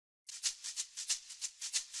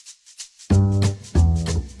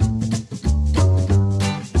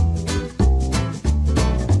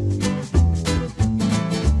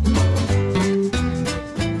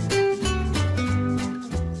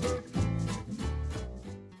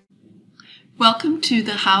Welcome to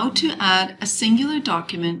the How to Add a Singular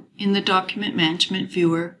Document in the Document Management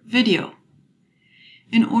Viewer video.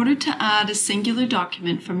 In order to add a singular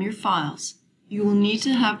document from your files, you will need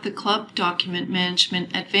to have the Club Document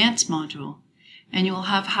Management Advanced module, and you will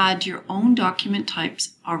have had your own document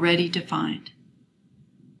types already defined.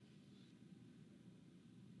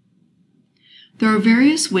 There are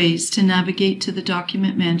various ways to navigate to the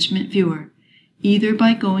Document Management Viewer, either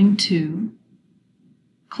by going to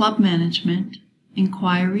Club Management,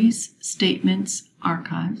 Inquiries, Statements,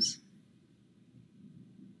 Archives,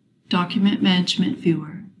 Document Management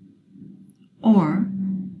Viewer, or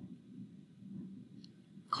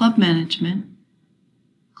Club Management,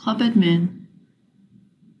 Club Admin,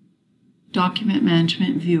 Document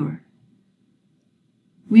Management Viewer.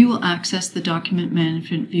 We will access the Document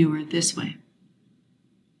Management Viewer this way.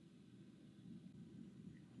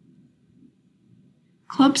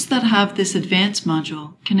 Clubs that have this advanced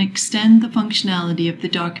module can extend the functionality of the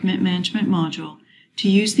Document Management module to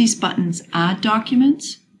use these buttons Add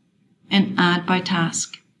Documents and Add by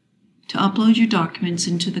Task to upload your documents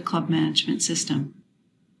into the Club Management system.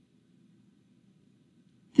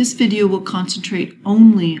 This video will concentrate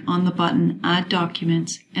only on the button Add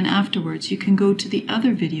Documents, and afterwards you can go to the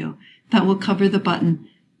other video that will cover the button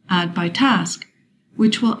Add by Task,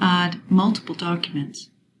 which will add multiple documents.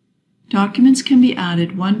 Documents can be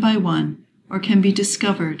added one by one or can be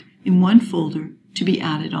discovered in one folder to be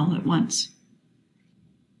added all at once.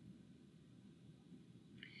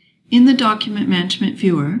 In the Document Management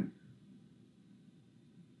Viewer,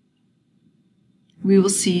 we will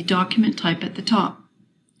see Document Type at the top.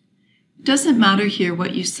 It doesn't matter here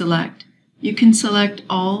what you select. You can select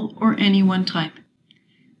all or any one type.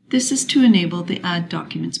 This is to enable the Add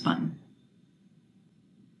Documents button.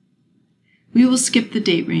 We will skip the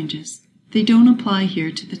date ranges. They don't apply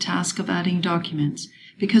here to the task of adding documents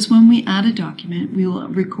because when we add a document, we will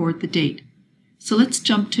record the date. So let's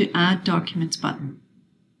jump to Add Documents button.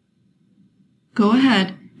 Go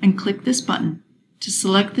ahead and click this button to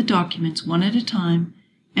select the documents one at a time,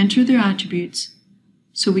 enter their attributes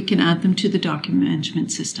so we can add them to the document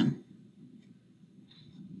management system.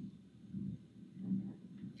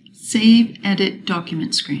 Save Edit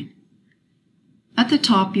Document screen. At the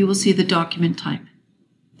top, you will see the document type.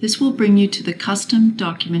 This will bring you to the custom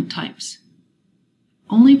document types.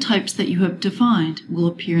 Only types that you have defined will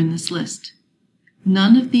appear in this list.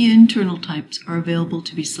 None of the internal types are available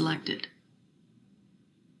to be selected.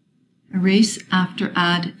 Erase after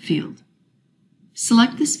Add field.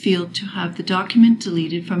 Select this field to have the document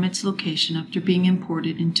deleted from its location after being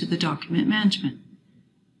imported into the document management.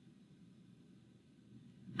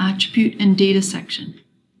 Attribute and Data section.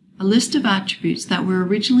 A list of attributes that were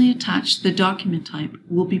originally attached to the document type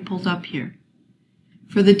will be pulled up here.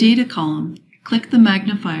 For the data column, click the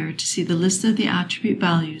magnifier to see the list of the attribute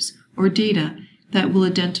values or data that will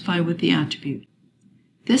identify with the attribute.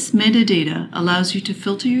 This metadata allows you to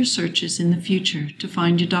filter your searches in the future to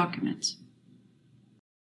find your documents.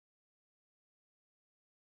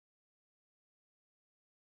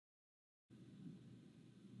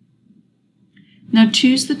 Now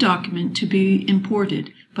choose the document to be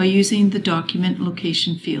imported by using the Document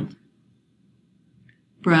Location field.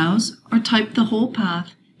 Browse or type the whole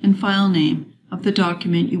path and file name of the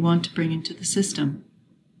document you want to bring into the system.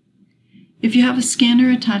 If you have a scanner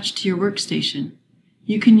attached to your workstation,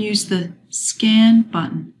 you can use the Scan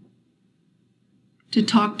button to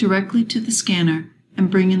talk directly to the scanner and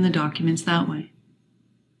bring in the documents that way,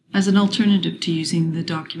 as an alternative to using the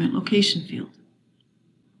Document Location field.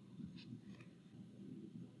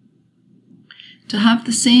 To have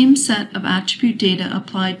the same set of attribute data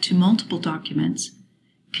applied to multiple documents,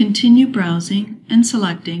 continue browsing and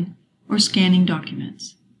selecting or scanning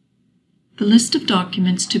documents. The list of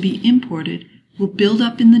documents to be imported will build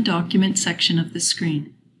up in the Document section of the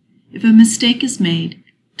screen. If a mistake is made,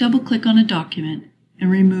 double-click on a document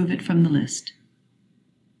and remove it from the list.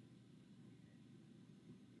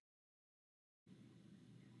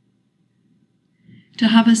 To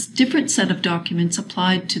have a different set of documents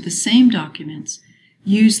applied to the same documents,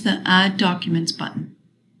 use the Add Documents button.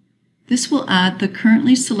 This will add the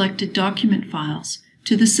currently selected document files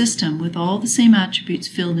to the system with all the same attributes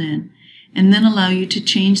filled in, and then allow you to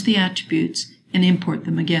change the attributes and import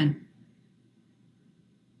them again.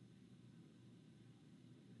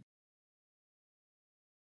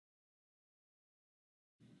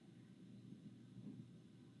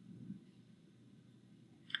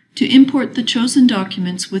 To import the chosen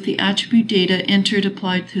documents with the attribute data entered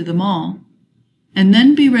applied to them all, and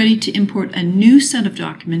then be ready to import a new set of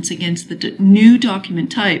documents against the new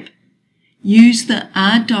document type, use the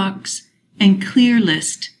Add Docs and Clear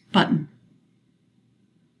List button.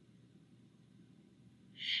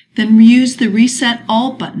 Then use the Reset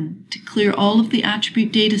All button to clear all of the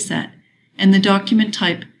attribute dataset and the document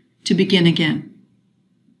type to begin again.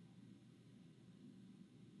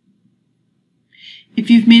 If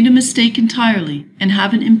you've made a mistake entirely and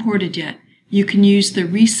haven't imported yet, you can use the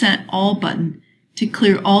Reset All button to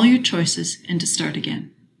clear all your choices and to start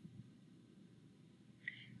again.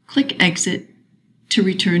 Click Exit to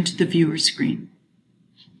return to the viewer screen.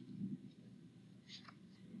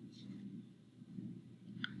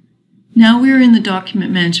 Now we are in the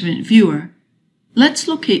Document Management Viewer. Let's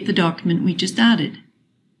locate the document we just added.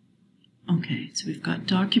 Okay, so we've got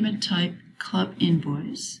document type, club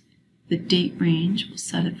invoice. The date range, we'll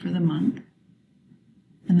set it for the month.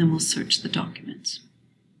 And then we'll search the documents.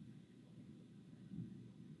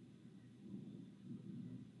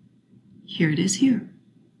 Here it is here.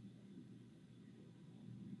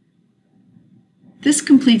 This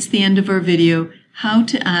completes the end of our video, how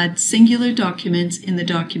to add singular documents in the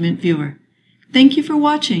document viewer. Thank you for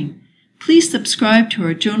watching. Please subscribe to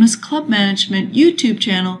our Jonas Club Management YouTube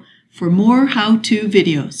channel for more how-to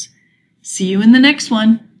videos. See you in the next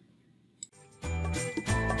one.